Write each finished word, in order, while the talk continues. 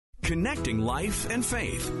Connecting life and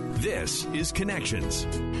faith. This is Connections.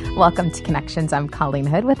 Welcome to Connections. I'm Colleen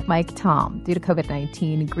Hood with Mike Tom. Due to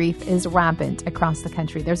COVID-19, grief is rampant across the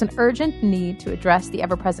country. There's an urgent need to address the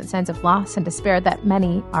ever-present sense of loss and despair that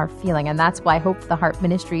many are feeling. And that's why Hope for the Heart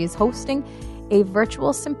Ministry is hosting a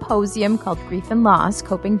virtual symposium called Grief and Loss,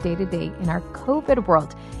 Coping Day-to-Day in Our COVID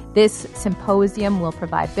World. This symposium will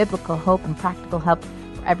provide biblical hope and practical help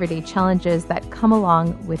for everyday challenges that come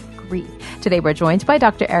along with grief. Today, we're joined by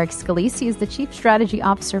Dr. Eric Scalise. He is the Chief Strategy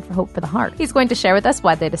Officer for Hope for the Heart. He's going to share with us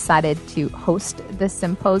why they decided to host this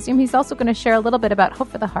symposium. He's also going to share a little bit about Hope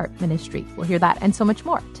for the Heart Ministry. We'll hear that and so much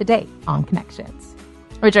more today on Connections.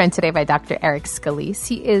 We're joined today by Dr. Eric Scalise.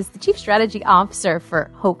 He is the Chief Strategy Officer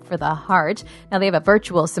for Hope for the Heart. Now, they have a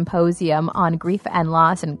virtual symposium on grief and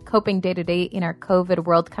loss and coping day-to-day in our COVID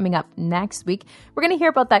world coming up next week. We're going to hear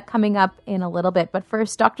about that coming up in a little bit. But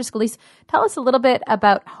first, Dr. Scalise, tell us a little bit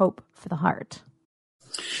about Hope for the Heart.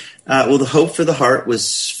 Well, the Hope for the Heart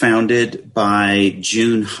was founded by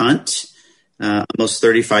June Hunt almost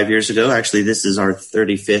 35 years ago. Actually, this is our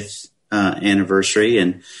 35th anniversary.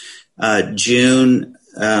 And June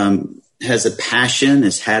has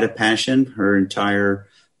had a passion her entire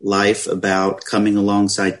life about coming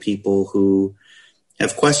alongside people who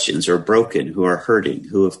have questions or broken, who are hurting,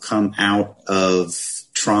 who have come out of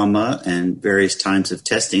trauma and various times of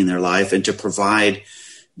testing in their life, and to provide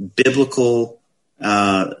biblical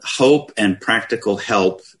hope and practical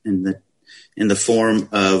help in the form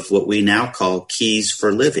of what we now call Keys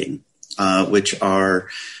for Living, which are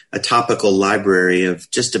a topical library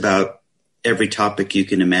of just about every topic you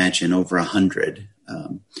can imagine, over 100.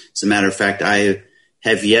 As a matter of fact, I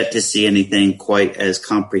have yet to see anything quite as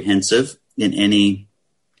comprehensive in any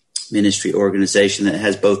ministry organization that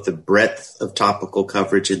has both the breadth of topical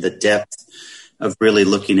coverage and the depth of really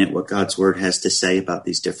looking at what God's Word has to say about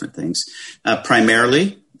these different things.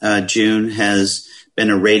 Primarily, June has been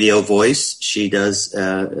a radio voice. She does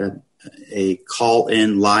a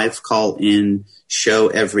live call-in show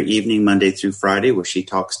every evening, Monday through Friday, where she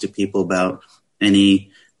talks to people about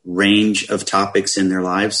any range of topics in their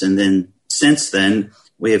lives. And then since then,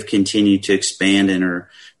 we have continued to expand and are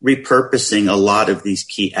repurposing a lot of these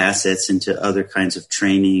key assets into other kinds of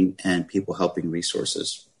training and people helping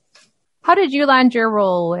resources. How did you land your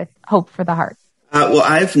role with Hope for the Heart? Well,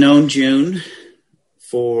 I've known June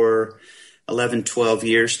for 11, 12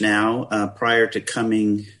 years now. Prior to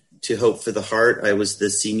coming to Hope for the Heart, I was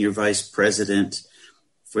the Senior Vice President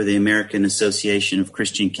for the American Association of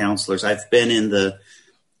Christian Counselors. I've been in the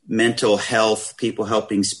mental health, people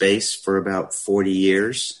helping space for about 40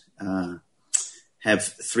 years. Have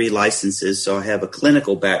 3 licenses, so I have a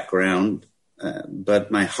clinical background,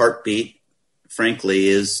 but my heartbeat, frankly,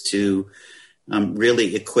 is to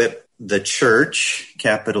really equip the church,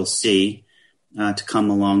 capital C, to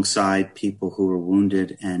come alongside people who are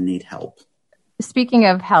wounded and need help. Speaking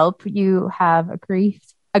of help, you have a grief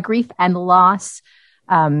and loss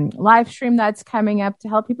live stream that's coming up to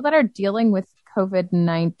help people that are dealing with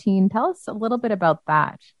COVID-19. Tell us a little bit about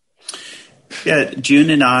that. Yeah, June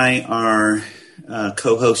and I are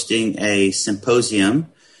co-hosting a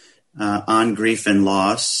symposium on grief and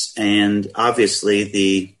loss. And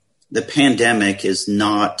obviously the pandemic is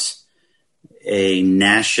not a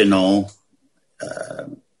national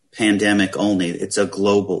pandemic only. It's a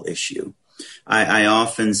global issue. I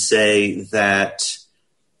often say that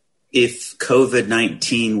if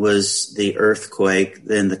COVID-19 was the earthquake,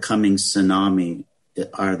 then the coming tsunami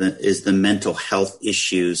is the mental health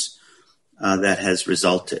issues that has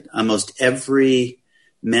resulted. Almost every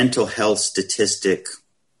mental health statistic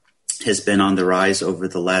has been on the rise over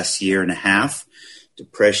the last year and a half.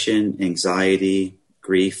 Depression, anxiety,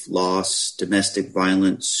 grief, loss, domestic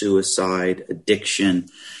violence, suicide, addiction.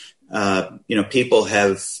 People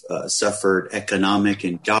have suffered economic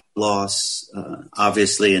and job loss.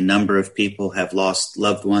 Obviously, a number of people have lost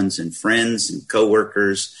loved ones and friends and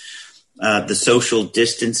coworkers. The social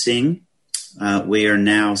distancing we are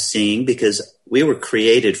now seeing, because we were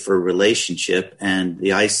created for relationship, and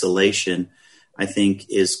the isolation, I think,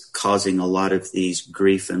 is causing a lot of these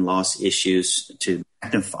grief and loss issues to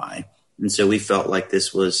magnify. And so we felt like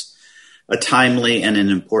this was a timely and an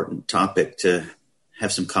important topic to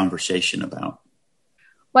have some conversation about.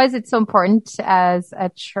 Why is it so important as a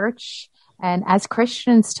church and as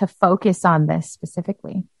Christians to focus on this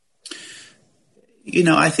specifically?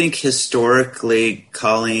 I think historically,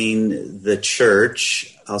 calling the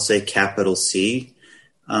church, I'll say capital C,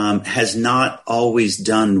 has not always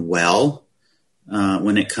done well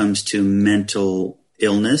when it comes to mental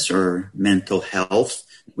illness or mental health.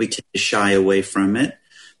 We tend to shy away from it.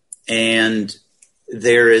 And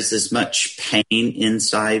there is as much pain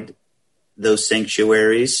inside those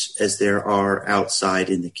sanctuaries as there are outside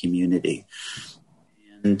in the community.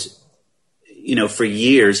 And, for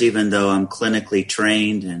years, even though I'm clinically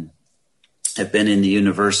trained and have been in the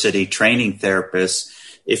university training therapists,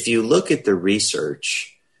 if you look at the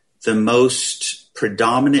research, the most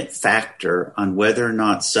predominant factor on whether or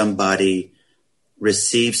not somebody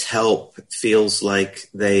receives help, feels like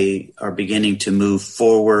they are beginning to move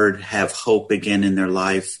forward, have hope again in their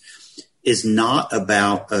life, is not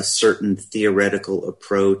about a certain theoretical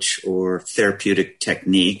approach or therapeutic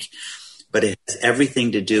technique, but it has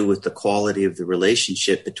everything to do with the quality of the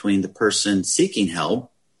relationship between the person seeking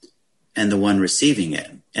help and the one receiving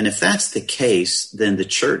it. And if that's the case, then the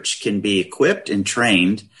church can be equipped and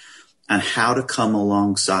trained on how to come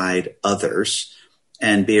alongside others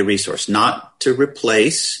and be a resource, not to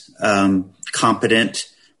replace competent,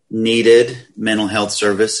 needed mental health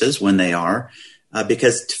services when they are,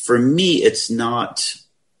 because for me, it's not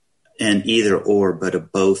an either or, but a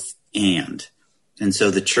both and. And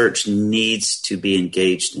so the church needs to be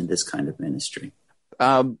engaged in this kind of ministry.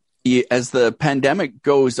 As the pandemic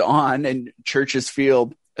goes on and churches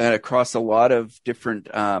feel across a lot of different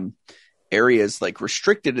areas like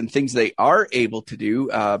restricted and things they are able to do.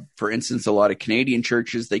 For instance, a lot of Canadian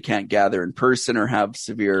churches, they can't gather in person or have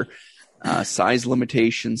severe size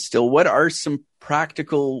limitations. Still, what are some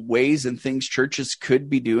practical ways and things churches could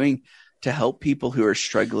be doing to help people who are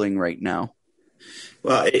struggling right now?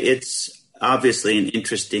 Well, it's obviously an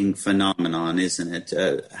interesting phenomenon, isn't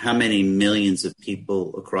it? How many millions of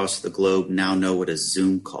people across the globe now know what a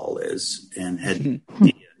Zoom call is and had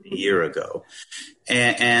a year ago?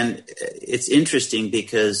 And it's interesting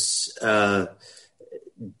because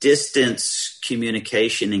distance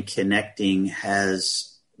communication and connecting has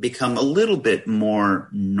become a little bit more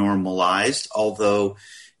normalized, although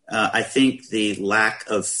I think the lack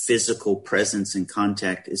of physical presence and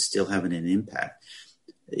contact is still having an impact.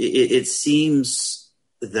 It seems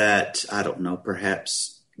that, I don't know,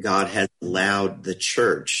 perhaps God has allowed the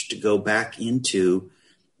church to go back into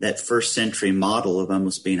that first century model of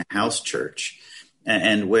almost being a house church.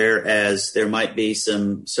 And whereas there might be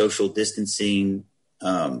some social distancing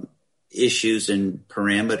issues and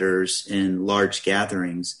parameters in large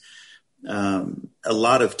gatherings, a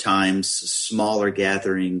lot of times smaller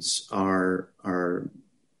gatherings are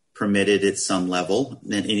permitted at some level,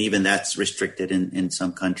 and even that's restricted in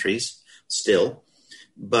some countries still.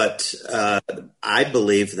 But I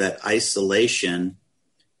believe that isolation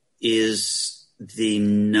is the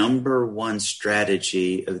number one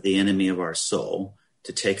strategy of the enemy of our soul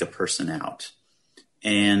to take a person out.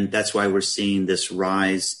 And that's why we're seeing this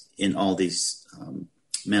rise in all these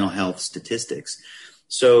mental health statistics.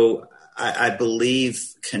 So I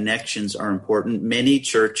believe connections are important. Many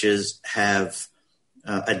churches have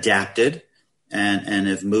adapted and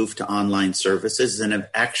have moved to online services and have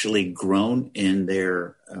actually grown in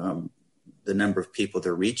their the number of people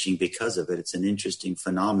they're reaching because of it. It's an interesting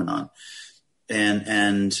phenomenon.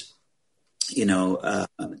 And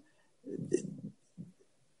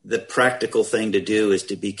the practical thing to do is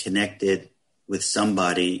to be connected with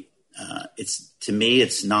somebody. To me,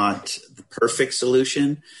 it's not the perfect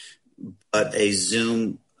solution, but a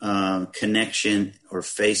Zoom connection or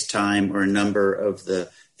FaceTime or a number of the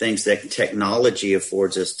things that technology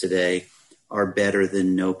affords us today are better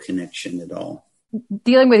than no connection at all.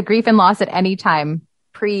 Dealing with grief and loss at any time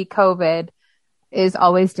pre-COVID is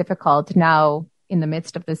always difficult. Now, in the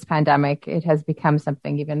midst of this pandemic, it has become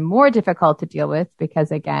something even more difficult to deal with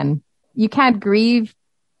because, again, you can't grieve.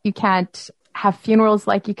 You can't have funerals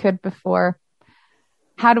like you could before.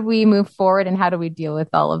 How do we move forward and how do we deal with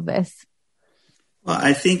all of this? Well,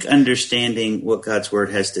 I think understanding what God's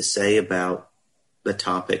word has to say about the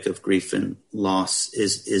topic of grief and loss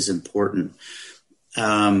is important.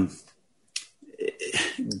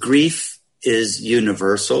 Grief is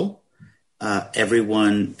universal.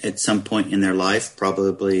 Everyone at some point in their life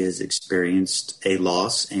probably has experienced a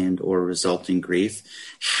loss and or resulting grief.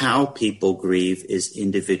 How people grieve is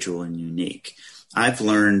individual and unique. I've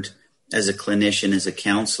learned as a clinician, as a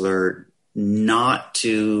counselor, not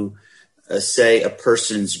to say a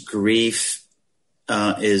person's grief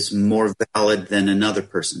is more valid than another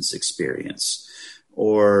person's experience,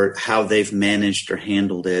 or how they've managed or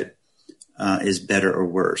handled it is better or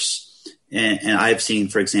worse. And I've seen,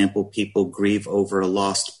 for example, people grieve over a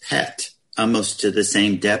lost pet almost to the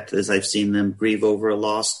same depth as I've seen them grieve over a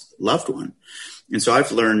lost loved one. And so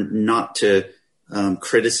I've learned not to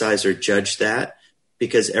criticize or judge that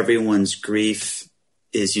because everyone's grief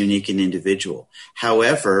is unique and individual.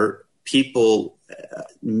 However, people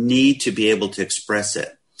need to be able to express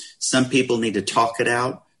it. Some people need to talk it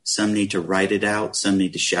out. Some need to write it out. Some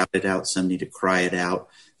need to shout it out. Some need to cry it out.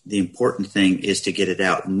 The important thing is to get it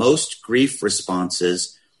out. Most grief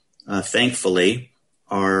responses, thankfully,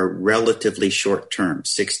 are relatively short term,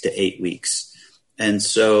 6 to 8 weeks. And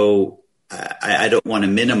so I don't want to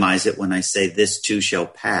minimize it when I say this too shall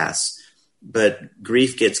pass, but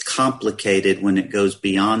grief gets complicated when it goes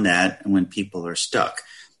beyond that and when people are stuck.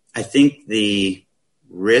 I think the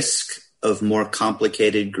risk of more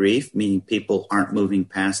complicated grief, meaning people aren't moving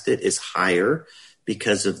past it, is higher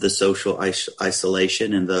because of the social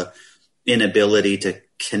isolation and the inability to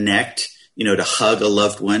connect, to hug a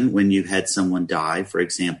loved one when you had someone die, for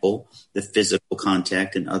example, the physical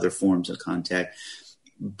contact and other forms of contact.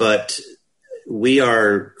 But we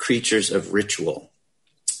are creatures of ritual.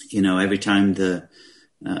 Every time the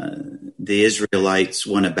Israelites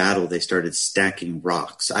won a battle, they started stacking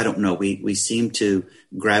rocks. I don't know. We seem to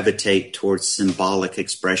gravitate towards symbolic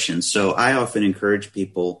expressions. So I often encourage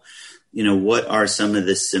people, what are some of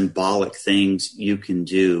the symbolic things you can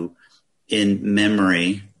do in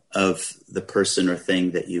memory of the person or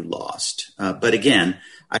thing that you lost? But again,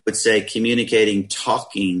 I would say communicating,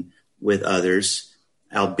 talking with others,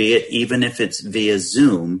 albeit even if it's via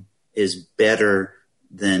Zoom, is better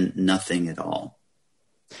than nothing at all.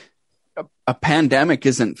 A pandemic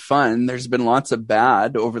isn't fun. There's been lots of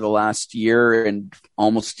bad over the last year and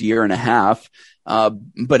almost year and a half.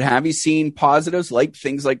 But have you seen positives, like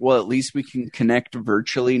things like, well, at least we can connect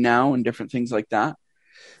virtually now and different things like that?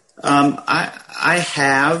 I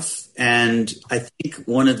have. And I think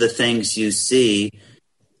one of the things you see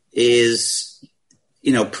is,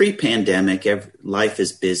 pre-pandemic, life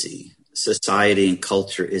is busy. Society and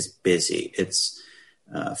culture is busy. It's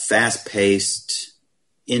fast-paced,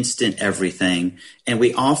 instant everything. And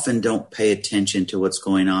we often don't pay attention to what's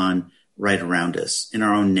going on right around us in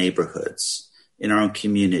our own neighborhoods, in our own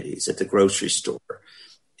communities, at the grocery store.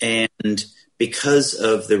 And because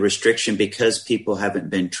of the restriction, because people haven't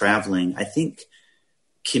been traveling, I think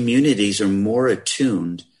communities are more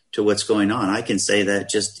attuned to what's going on. I can say that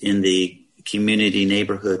just in the community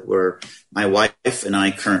neighborhood where my wife and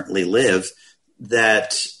I currently live,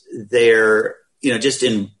 that they're, just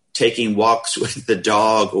in taking walks with the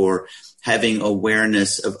dog or having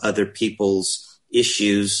awareness of other people's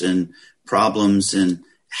issues and problems, and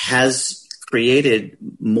has created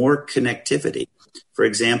more connectivity. For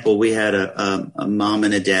example, we had a mom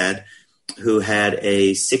and a dad who had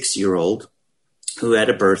a 6-year-old who had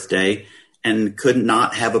a birthday and could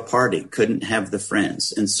not have a party, couldn't have the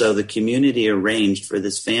friends. And so the community arranged for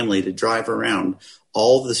this family to drive around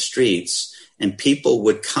all the streets, and people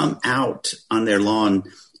would come out on their lawn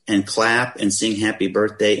and clap and sing happy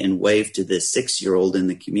birthday and wave to this 6-year-old in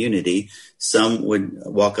the community. Some would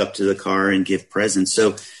walk up to the car and give presents.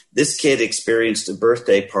 So this kid experienced a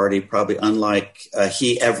birthday party probably unlike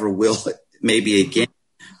he ever will maybe again,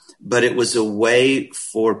 but it was a way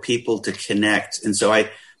for people to connect. And so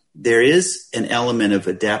there is an element of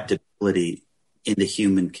adaptability in the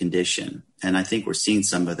human condition. And I think we're seeing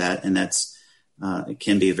some of that, and it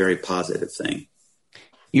can be a very positive thing.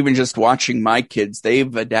 Even just watching my kids,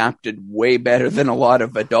 they've adapted way better than a lot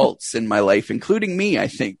of adults in my life, including me, I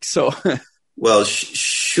think. So, well,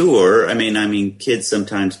 sure. I mean, kids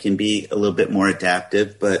sometimes can be a little bit more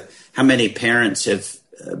adaptive, but how many parents have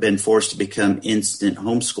been forced to become instant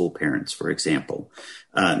homeschool parents, for example,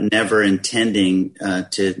 never intending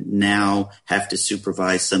to now have to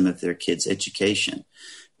supervise some of their kids' education?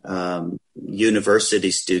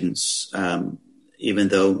 University students, even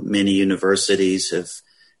though many universities have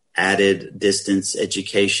added distance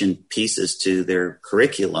education pieces to their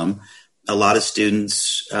curriculum, a lot of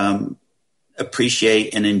students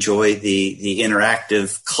appreciate and enjoy the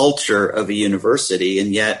interactive culture of a university,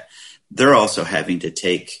 and yet they're also having to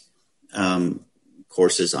take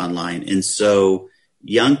courses online. And so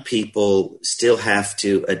young people still have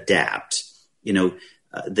to adapt.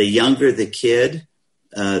 The younger the kid,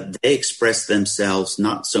 they express themselves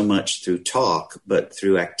not so much through talk, but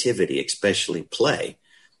through activity, especially play.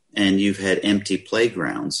 And you've had empty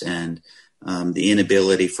playgrounds and the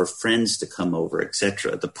inability for friends to come over,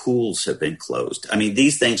 etc. The pools have been closed. I mean,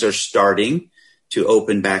 these things are starting to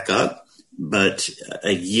open back up, but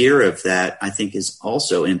a year of that, I think, has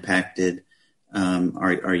also impacted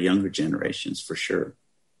our younger generations for sure.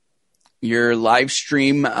 Your live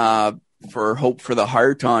stream for Hope for the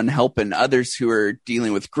Heart on helping others who are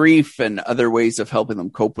dealing with grief and other ways of helping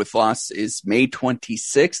them cope with loss is May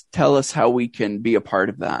 26th. Tell us how we can be a part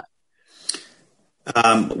of that.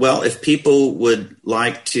 Well, if people would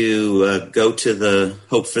like to go to the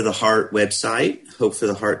Hope for the Heart website,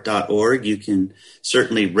 hopefortheheart.org, you can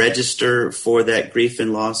certainly register for that Grief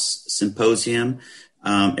and Loss Symposium.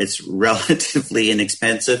 It's relatively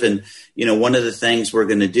inexpensive. And, one of the things we're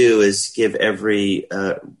going to do is give every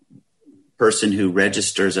person who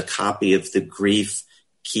registers a copy of the Grief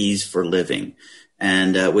Keys for Living,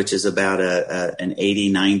 and which is about an 80,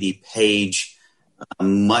 90 page,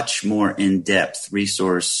 much more in-depth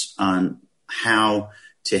resource on how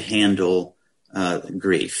to handle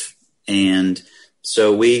grief. And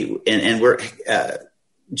so we're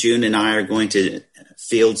June and I are going to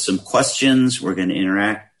field some questions. We're going to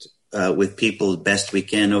interact with people as best we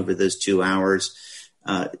can over those 2 hours.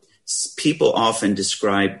 People often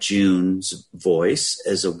describe June's voice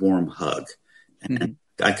as a warm hug. And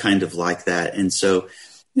I kind of like that. And so,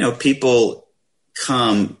 people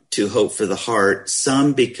come to Hope for the Heart,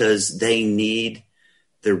 some because they need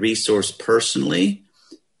the resource personally,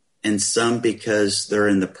 and some because they're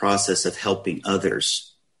in the process of helping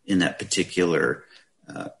others in that particular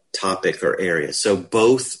topic or area. So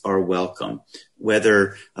both are welcome,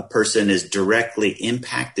 whether a person is directly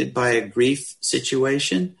impacted by a grief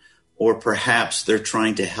situation, or perhaps they're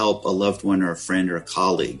trying to help a loved one or a friend or a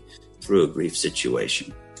colleague through a grief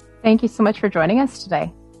situation. Thank you so much for joining us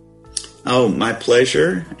today. Oh, my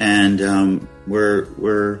pleasure. And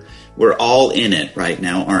we're all in it right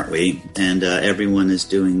now, aren't we? And everyone is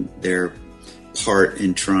doing their part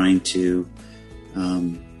in trying to,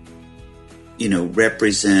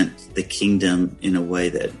 represent the kingdom in a way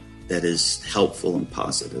that is helpful and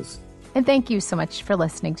positive. And thank you so much for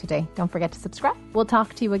listening today. Don't forget to subscribe. We'll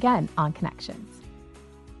talk to you again on Connections.